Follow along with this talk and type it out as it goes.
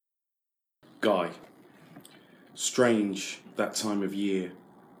Guy. Strange that time of year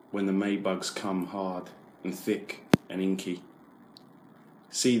when the Maybugs come hard and thick and inky.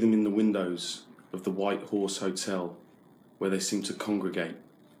 See them in the windows of the White Horse Hotel where they seem to congregate,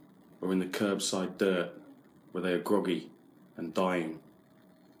 or in the curbside dirt where they are groggy and dying.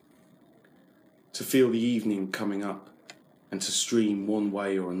 To feel the evening coming up and to stream one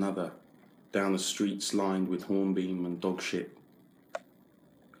way or another down the streets lined with hornbeam and dog shit,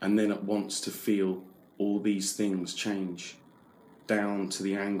 and then at once to feel all these things change down to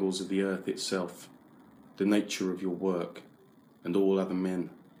the angles of the earth itself, the nature of your work and all other men.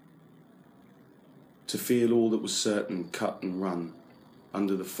 To feel all that was certain cut and run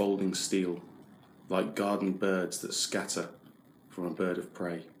under the folding steel like garden birds that scatter from a bird of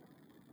prey.